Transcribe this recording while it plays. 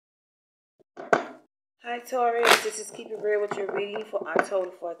Hi Taurus, this is Keep It Real with your reading for October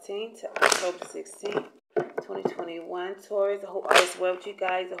 14th to October 16th, 2021. Taurus, I hope all is well with you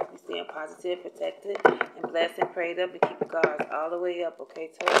guys. I hope you're staying positive, protected, and blessed and prayed up and keep your guards all the way up, okay,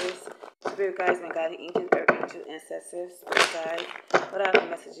 Taurus? Spirit guides, my guiding angels, earth angels, ancestors, spirit guides. What are the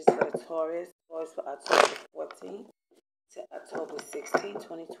messages for the Taurus? Taurus for October 14th to October 16th,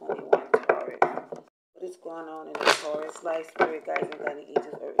 2021, Taurus. What is going on in the Taurus life? Spirit guides, my guiding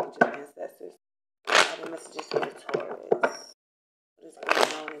angels, earth angels, ancestors. Other messages for the Taurus. What is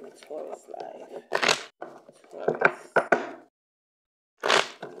going on in the Taurus life? Taurus.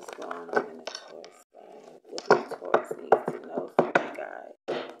 What is going on in the Taurus life? What do the Taurus need to know from the guide?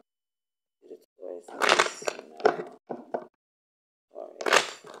 What do the Taurus need to know? Taurus.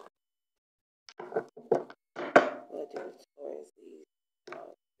 What do the Taurus need to know?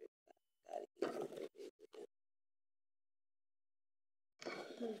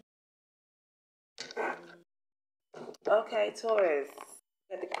 Okay, Taurus.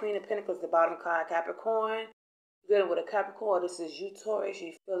 Got the Queen of Pentacles, the bottom card, Capricorn. You're dealing with a Capricorn. This is you, Taurus.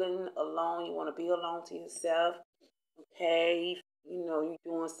 You're feeling alone. You want to be alone to yourself. Okay. You know, you're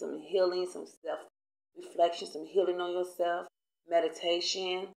doing some healing, some self-reflection, some healing on yourself,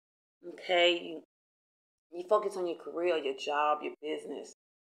 meditation. Okay. You focus on your career, your job, your business.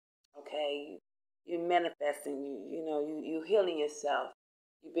 Okay. You're manifesting. You healing yourself.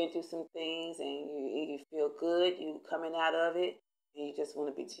 You've been through some things and you feel good. You coming out of it. And you just want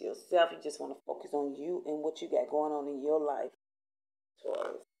to be to yourself. You just want to focus on you and what you got going on in your life,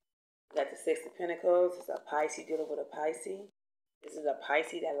 Taurus. You got the Six of Pentacles. It's a Pisces dealing with a Pisces. This is a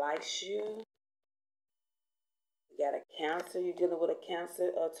Pisces that likes you. You got a Cancer. You're dealing with a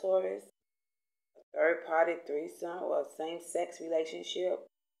Cancer or Taurus. A third party threesome or a same-sex relationship.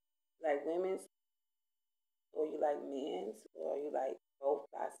 Like women's. Or you like men's. Or you like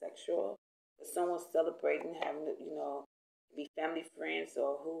both bisexual. But someone's celebrating having, be family, friends,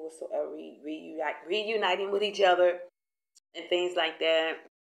 or whosoever reuniting with each other and things like that.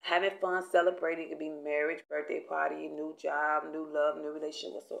 Having fun, celebrating. It could be marriage, birthday party, new job, new love, new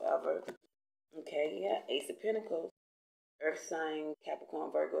relationship, whatsoever. Okay, yeah, Ace of Pentacles, Earth sign,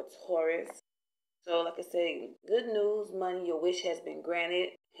 Capricorn, Virgo, Taurus. So, like I said, good news, money, your wish has been granted,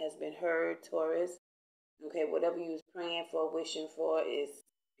 has been heard, Taurus. Okay, whatever you was praying for, wishing for is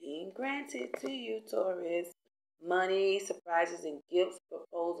being granted to you, Taurus. Money, surprises, and gifts,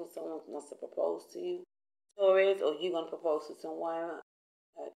 proposals. Someone wants to propose to you, Taurus, or you're going to propose to someone.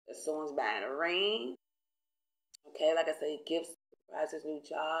 Someone's buying a ring. Okay, like I say, gifts, surprises, new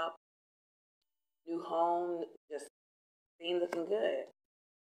job, new home, just things looking good.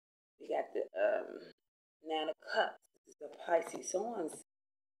 We got the Nine of Cups. This is a Pisces. Someone's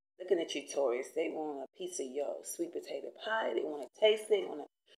looking at you, Taurus. They want a piece of your sweet potato pie. They want to taste it.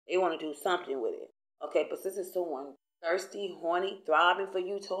 They want to do something with it. Okay, but this is someone thirsty, horny, thriving for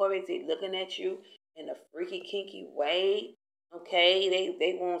you, Taurus. They looking at you in a freaky, kinky way. Okay,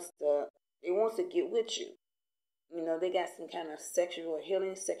 they wants to get with you. You know, they got some kind of sexual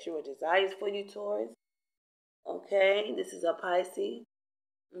healing, sexual desires for you, Taurus. Okay, this is a Pisces.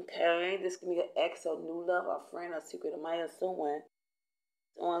 Okay, this can be an ex or new love or friend or secret admirer, someone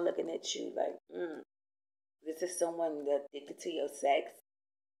looking at you like, this is someone that's addicted to your sex.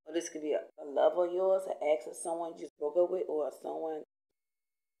 Or this could be a love of yours, an ex or someone you just broke up with, or someone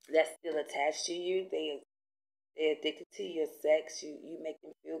that's still attached to you. They're addicted to your sex. You make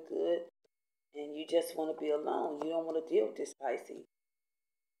them feel good, and you just want to be alone. You don't want to deal with this Pisces.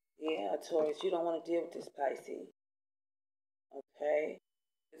 Yeah, Taurus, you don't want to deal with this Pisces. Okay?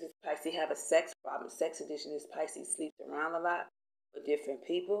 This Pisces have a sex problem, sex addiction. This Pisces sleeps around a lot with different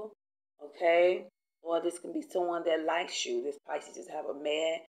people. Okay? Or this can be someone that likes you. This Pisces just have a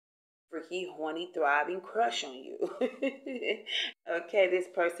mad, freaky, horny, thriving crush on you. Okay, this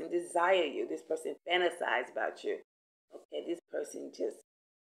person desire you. This person fantasize about you. Okay, this person just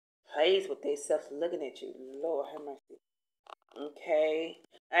plays with themselves looking at you. Lord have mercy. Okay.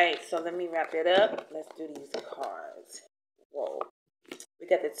 Alright, so let me wrap it up. Let's do these cards. Whoa. We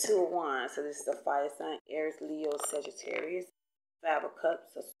got the Two of Wands. So this is the fire sign. Aries, Leo, Sagittarius. Five of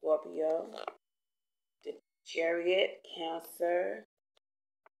Cups, a Scorpio. The Chariot, Cancer.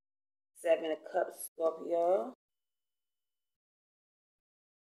 Seven of Cups, Scorpio.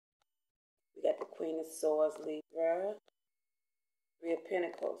 We got the Queen of Swords, Libra. Three of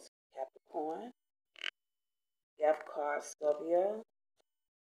Pentacles, Capricorn. Death card, Scorpio.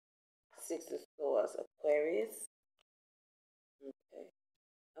 Six of Swords, Aquarius. Okay.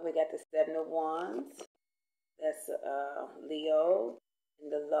 And we got the Seven of Wands. That's Leo.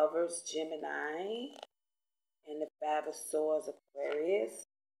 And the Lovers, Gemini. And the Five of Swords, Aquarius.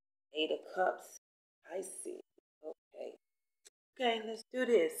 Eight of Cups, I see. Okay. Okay, let's do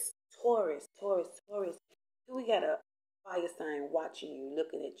this. Taurus, Taurus, Taurus. Here we got a fire sign watching you,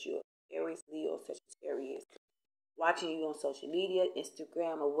 looking at you. Aries, Leo, Sagittarius. Watching you on social media,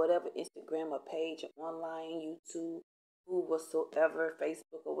 Instagram or whatever, Instagram or page, or online, YouTube, who whatsoever,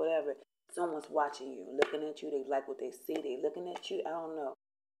 Facebook or whatever. Someone's watching you, looking at you. They like what they see. They looking at you. I don't know.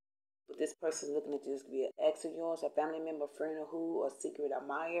 But this person's looking at you. This could be an ex of yours, a family member, friend, or who, or secret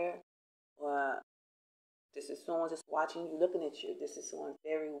admirer, or this is someone just watching you, looking at you. This is someone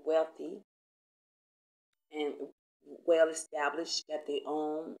very wealthy and well established, got their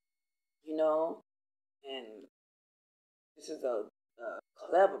own, and this is a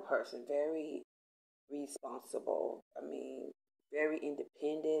clever person, very responsible. I mean, very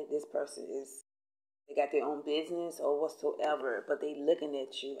independent. This person they got their own business or whatsoever, but they looking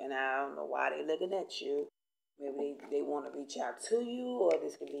at you, and I don't know why they looking at you. Maybe they want to reach out to you, or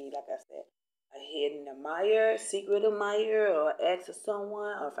this could be, like I said, a hidden admirer, secret admirer, or ex of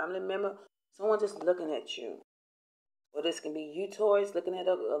someone, or family member. Someone just looking at you. Or this can be you, Taurus, looking at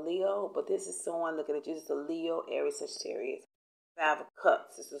a Leo, but this is someone looking at you. This is a Leo, Aries, Sagittarius. Five of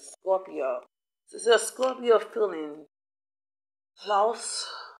Cups. This is a Scorpio. This is a Scorpio feeling lost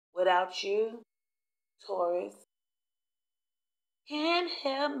without you, Taurus. Can't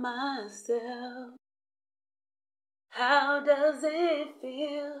help myself. How does it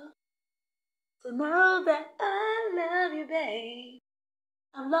feel to know that I love you, babe?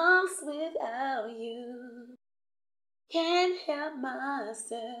 I'm lost without you. Can't help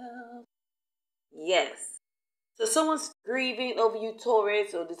myself. Yes. So someone's grieving over you,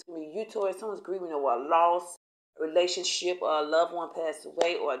 Taurus, or this can be you, Taurus. Someone's grieving over a loss, a relationship, or a loved one passed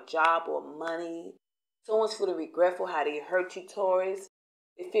away, or a job, or money. Someone's feeling regretful how they hurt you, Taurus.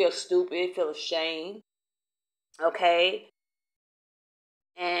 They feel stupid. They feel ashamed. Okay?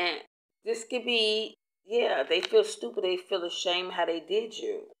 And this could be, they feel stupid. They feel ashamed how they did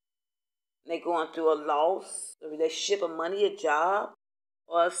you. They're going through a loss, a relationship, a money, a job,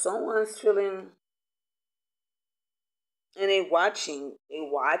 or someone's feeling, and they watching.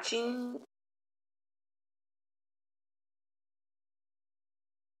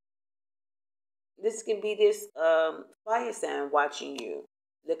 This can be this fire sign watching you,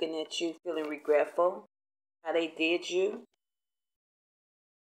 looking at you, feeling regretful how they did you.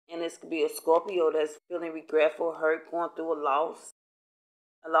 And this could be a Scorpio that's feeling regretful, hurt, going through a loss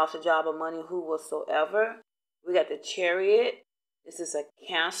of job or money, who whatsoever. We got the Chariot. This is a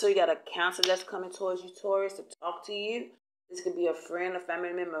Cancer. You got a Cancer that's coming towards you, Taurus, to talk to you. This could be a friend, a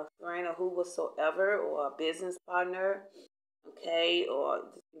family member, a friend, or who whatsoever, or a business partner. Okay, or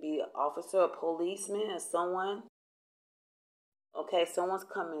this could be an officer, a policeman, or someone. Okay, someone's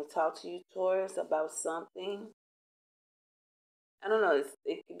coming to talk to you, Taurus, about something. I don't know.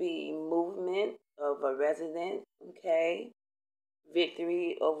 It could be movement of a resident. Okay,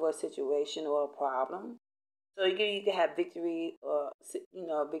 victory over a situation or a problem. So you can have victory or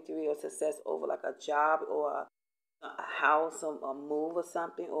victory or success over like a job or a house or a move or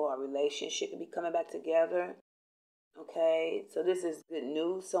something, or a relationship could be coming back together. Okay, so this is good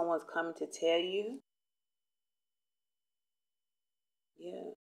news. Someone's coming to tell you.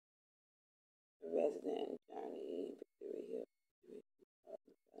 Yeah, resident journey, victory here.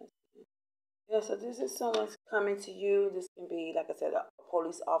 Yeah, so this is someone's coming to you. This can be, like I said, a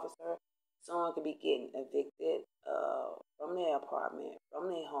police officer. Someone could be getting evicted from their apartment, from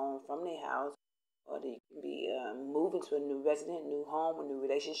their home, from their house, or they can be moving to a new resident, new home, a new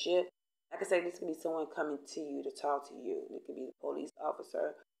relationship. Like I said, this could be someone coming to you to talk to you. It could be the police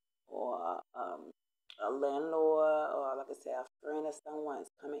officer or a landlord, or like I said, a friend or someone is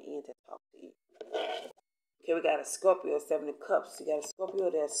coming in to talk to you. Okay, we got a Scorpio, Seven of Cups. You got a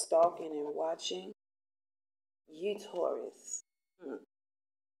Scorpio that's stalking and watching you, Taurus. Hmm.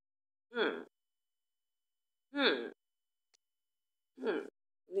 Hmm. Hmm. Hmm.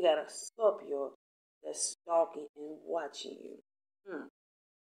 We got a Scorpio that's stalking and watching you. Hmm.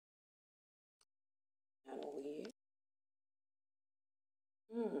 Kind of weird.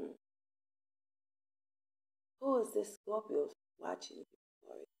 Hmm. Who is this Scorpio watching you,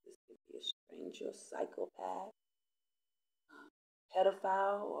 Taurus? This could be a stranger, psychopath,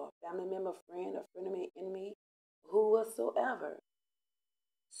 pedophile, or family member, friend, or frenemy, enemy, who whatsoever.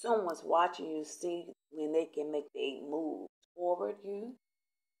 Someone's watching you, see when they can make a move toward you,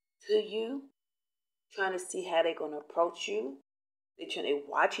 to you, trying to see how they're gonna approach you. They're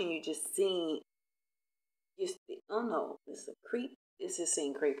watching you, just seeing. Just I don't know. This is a creep. This is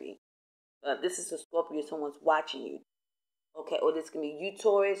seem creepy. This is a Scorpio. Someone's watching you. Okay, or this can be you,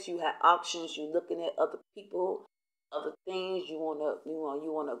 Taurus. You have options. You're looking at other people. other things. You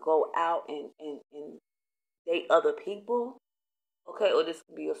wanna go out and date other people. Okay, or this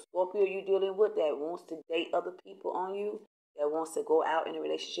could be a Scorpio you're dealing with that wants to date other people on you, that wants to go out in a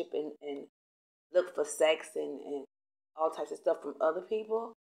relationship and look for sex and all types of stuff from other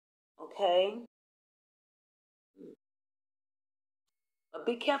people. Okay. But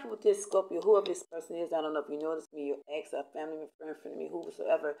be careful with this Scorpio, whoever this person is. I don't know if you know this, me, your ex, a family member, friend of me,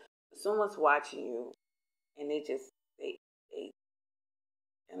 whosoever. But someone's watching you, and they,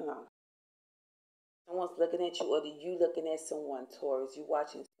 I don't know. Someone's looking at you, or you looking at someone, Taurus. You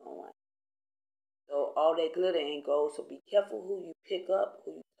watching someone. So all that glitter ain't gold. So be careful who you pick up,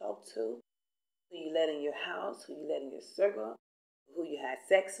 who you talk to, who you let in your house, who you let in your circle, who you had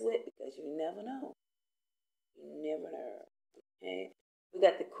sex with, because you never know. You never know. Okay. We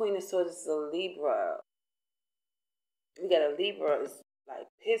got the Queen of Swords, is a Libra. We got a Libra is like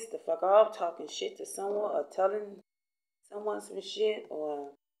pissed the fuck off, talking shit to someone or telling someone some shit,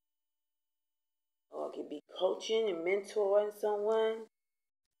 or it could be coaching and mentoring someone.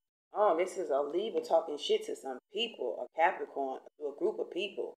 Oh, this is a Libra talking shit to some people, a Capricorn, to a group of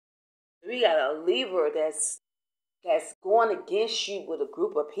people. We got a Libra that's going against you with a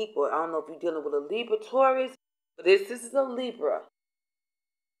group of people. I don't know if you're dealing with a Libra Taurus, but this is a Libra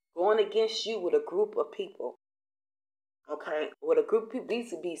going against you with a group of people. Okay, with a group of people,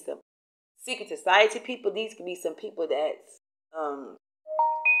 these could be some secret society people. These could be some people that's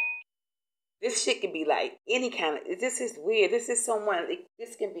this shit could be like any kind of. This is weird. This is someone.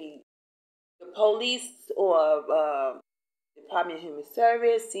 This can be the police or Department of Human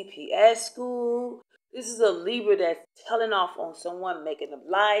Service, CPS school. This is a Libra that's telling off on someone, making up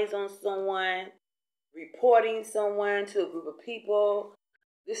lies on someone, reporting someone to a group of people.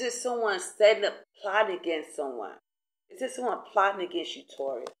 This is someone setting up, plotting against someone. This is someone plotting against you,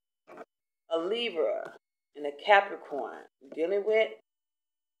 Taurus. A Libra and a Capricorn you're dealing with.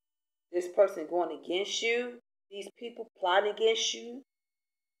 This person going against you. These people plotting against you.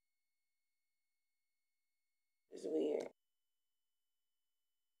 It's weird.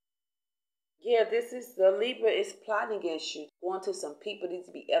 Yeah, this is the Libra is plotting against you. Going to some people. These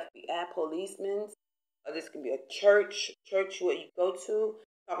could be FBI policemen. Or this could be a church where you go to.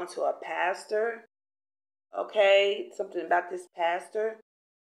 Talking to a pastor. Okay, something about this pastor.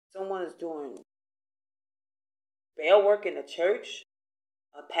 Someone is doing bail work in the church.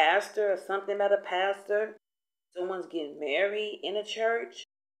 A pastor or something about a pastor. Someone's getting married in a church.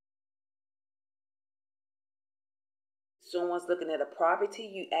 Someone's looking at a property.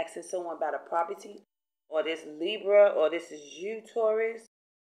 You asking someone about a property. Or this Libra, or this is you, Taurus.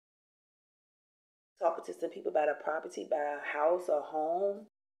 Talking to some people about a property, about a house, a home.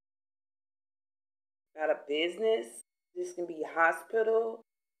 About a business. This can be a hospital.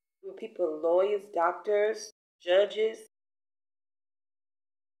 With people, lawyers, doctors, judges.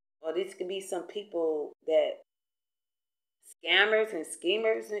 Or these could be some people that scammers and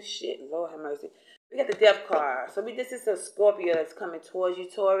schemers and shit. Lord have mercy. We got the death card. So this is a Scorpio that's coming towards you,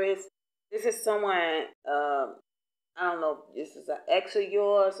 Taurus. This is someone, I don't know if this is an ex of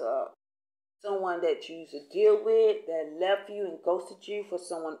yours or someone that you used to deal with that left you and ghosted you for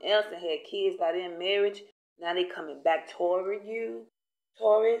someone else and had kids by their marriage. Now they coming back toward you,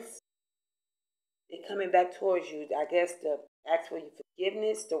 Taurus. They coming back towards you, I guess, to ask for your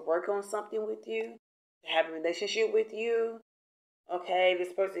forgiveness, to work on something with you, to have a relationship with you. Okay,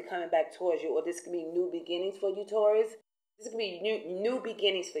 this person coming back towards you, or this could be new beginnings for you, Taurus. This could be new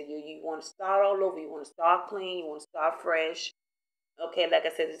beginnings for you. You want to start all over. You want to start clean. You want to start fresh. Okay, like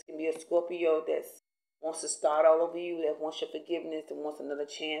I said, this can be a Scorpio that wants to start all over you, that wants your forgiveness, that wants another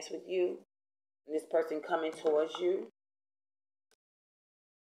chance with you. And this person coming towards you.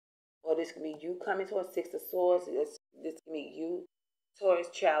 Or this could be you coming towards Six of Swords. This could be you, Taurus,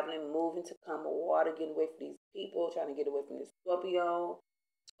 traveling, moving to calm water, getting away from these people, trying to get away from this Scorpio.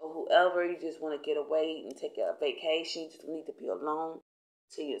 Or whoever, you just want to get away and take a vacation. You just need to be alone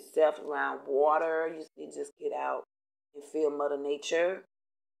to yourself around water. You just need to just get out and feel Mother Nature.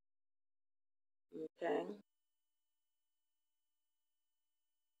 Okay.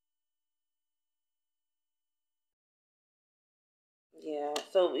 Yeah.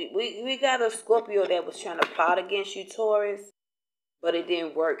 So we got a Scorpio that was trying to plot against you, Taurus, but it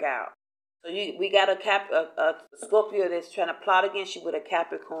didn't work out. So we got a Scorpio that's trying to plot against you with a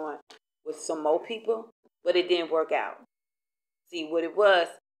Capricorn with some more people, but it didn't work out. See what it was?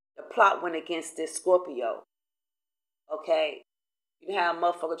 The plot went against this Scorpio. Okay, you know how a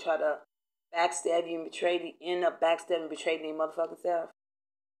motherfucker try to backstab you and betray you, end up backstabbing and betraying their motherfucking self.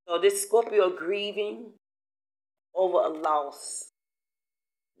 So this Scorpio grieving over a loss.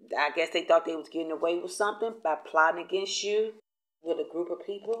 I guess they thought they was getting away with something by plotting against you with a group of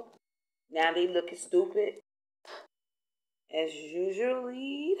people. Now they looking stupid. As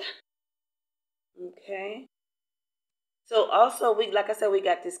usually. Okay. So also, like I said, we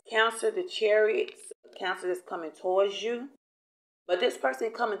got this Cancer, the Chariots, Cancer that's coming towards you. But this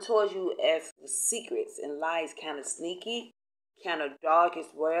person coming towards you as the secrets and lies, kind of sneaky, kind of dark as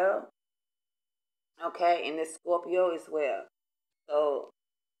well. Okay, and this Scorpio as well. So,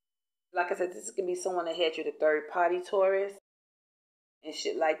 like I said, this can be someone that had you the third party Taurus and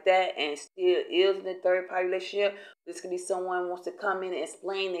shit like that, and still is in the third party relationship. This can be someone who wants to come in and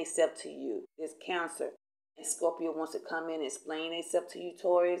explain themselves to you. This Cancer and Scorpio wants to come in and explain themselves to you,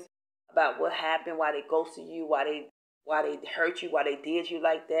 Taurus, about what happened, why they ghosted you, why they hurt you, why they did you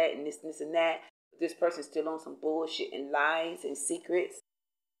like that, and this and that. But this person's still on some bullshit and lies and secrets.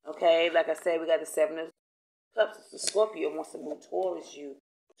 Okay, like I said, we got the Seven of Cups. The Scorpio wants to move towards you,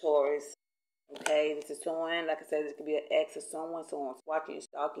 Taurus. Okay, this is someone, like I said, this could be an ex or someone's watching and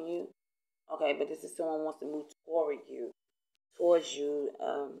stalking you. Okay, but this is someone who wants to move towards you.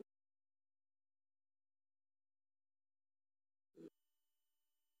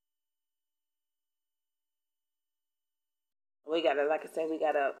 We got like I said, we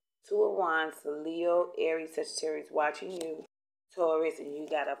got a Two of Wands, a Leo, Aries, Sagittarius watching you, Taurus, and you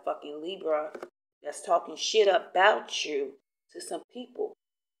got a fucking Libra that's talking shit about you to some people.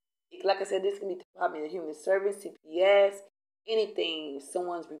 Like I said, this can be Department of Human Service, CPS, anything.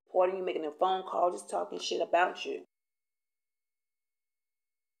 Someone's reporting you, making a phone call, just talking shit about you.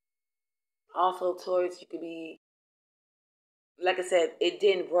 Also, Taurus, you could be, like I said, it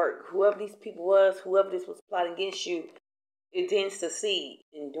didn't work. Whoever these people was, whoever this was plotting against you, it didn't succeed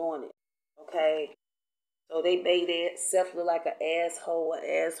in doing it. Okay? So they made themselves look like an asshole, an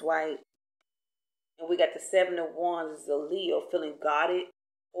asswipe. And we got the Seven of Wands. This is a Leo feeling guarded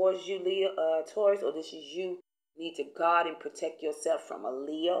towards you, Leo, Taurus, or this is you need to guard and protect yourself from a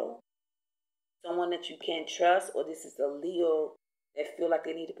Leo, someone that you can't trust, or this is a Leo that feel like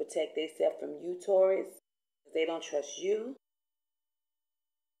they need to protect themselves from you, Taurus, because they don't trust you.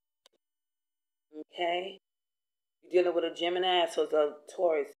 Okay, you're dealing with a Gemini, so it's a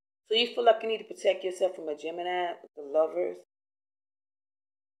Taurus. So you feel like you need to protect yourself from a Gemini, the Lovers,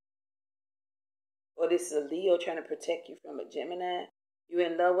 or this is a Leo trying to protect you from a Gemini. You're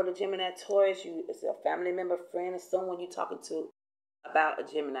in love with a Gemini, Taurus. It's a family member, friend, or someone you're talking to about a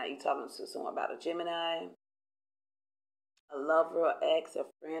Gemini. You're talking to someone about a Gemini, a lover, or ex, a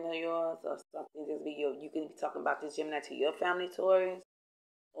friend of yours, or something. You can be talking about this Gemini to your family, Taurus,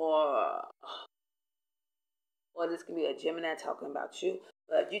 or this can be a Gemini talking about you.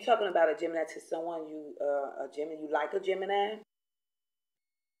 But if you're talking about a Gemini to someone you like a Gemini.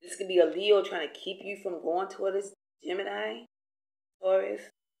 This could be a Leo trying to keep you from going toward this Gemini, Taurus.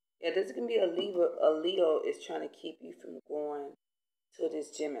 Yeah, this can be a Leo is trying to keep you from going to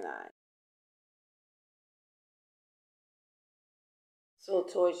this Gemini. So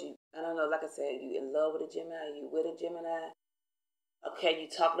Taurus, I don't know, like I said, you in love with a Gemini, you with a Gemini. Okay, you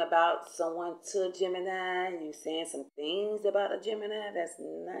talking about someone to a Gemini, you saying some things about a Gemini that's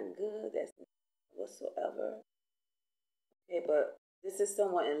not good, that's whatsoever. Okay, but this is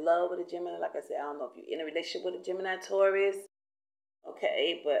someone in love with a Gemini. Like I said, I don't know if you're in a relationship with a Gemini, Taurus.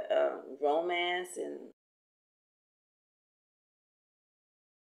 Okay, but romance and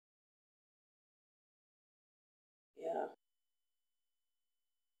yeah.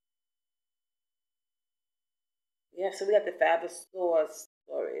 Yeah, so we got the Five of Swords,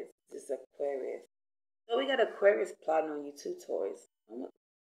 Taurus. This is Aquarius. So we got Aquarius plotting on you too, Taurus.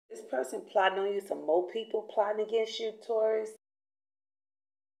 This person plotting on you, some more people plotting against you, Taurus.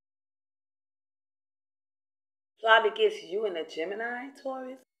 Plotting against you and a Gemini,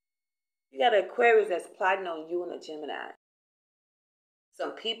 Taurus. You got Aquarius that's plotting on you and a Gemini.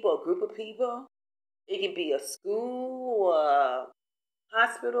 Some people, a group of people. It can be a school, a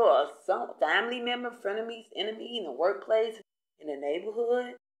hospital, or some family member, frenemy, enemy in the workplace, in the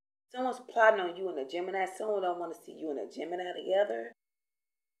neighborhood. Someone's plotting on you and a Gemini. Someone don't want to see you and a Gemini together.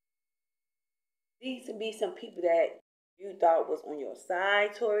 These would be some people that you thought was on your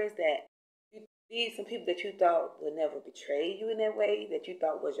side, Taurus, these some people that you thought would never betray you in that way, that you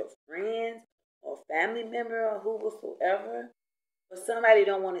thought was your friends or family member or whosoever. But somebody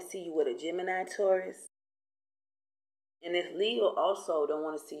don't want to see you with a Gemini, Taurus. And this Leo also don't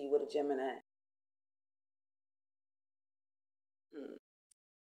want to see you with a Gemini.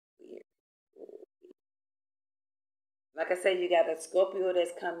 Weird. Like I said, you got a Scorpio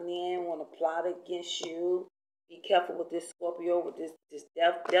that's coming in, want to plot against you. Be careful with this Scorpio, with this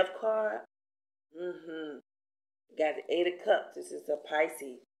death card. Got the Eight of Cups. This is a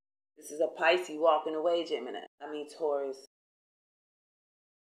Pisces. This is a Pisces walking away, Gemini. Taurus.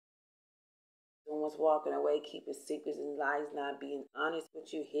 Someone's walking away, keeping secrets and lies, not being honest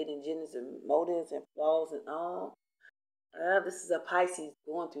with you, hidden agendas and motives and flaws and all. This is a Pisces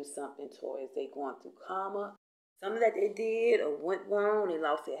going through something, Taurus. They going through karma. Something that they did or went wrong. They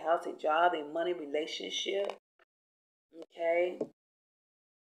lost their house, their job, their money, relationship. Okay.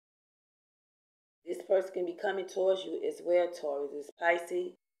 This person can be coming towards you as well, Taurus. This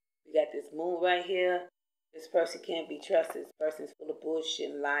Pisces. We got this moon right here. This person can't be trusted. This person's full of bullshit,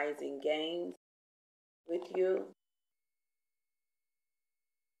 lies, and games with you.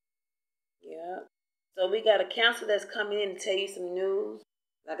 Yeah. So we got a counselor that's coming in to tell you some news.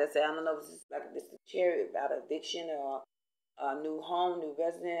 Like I said, I don't know if this is a chariot about eviction or a new home, new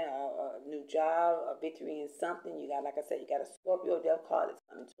resident, or a new job, a victory in something. You got, like I said, you got a Scorpio death card that's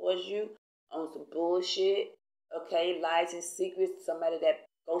coming towards you on some bullshit. Okay, lies and secrets. Somebody that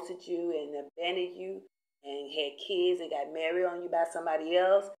ghosted you and abandoned you and had kids and got married on you by somebody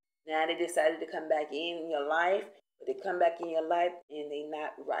else. Now they decided to come back in your life, but they come back in your life and they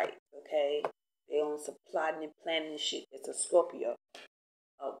not right. Okay, they on some plotting and planning shit. It's a Scorpio,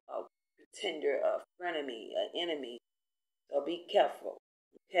 a pretender, a frenemy, an enemy. So be careful.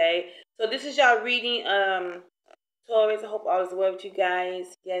 Okay. So this is y'all reading, Taurus. I hope all is well with you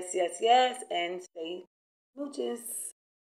guys. Yes, yes, yes. And stay smooches.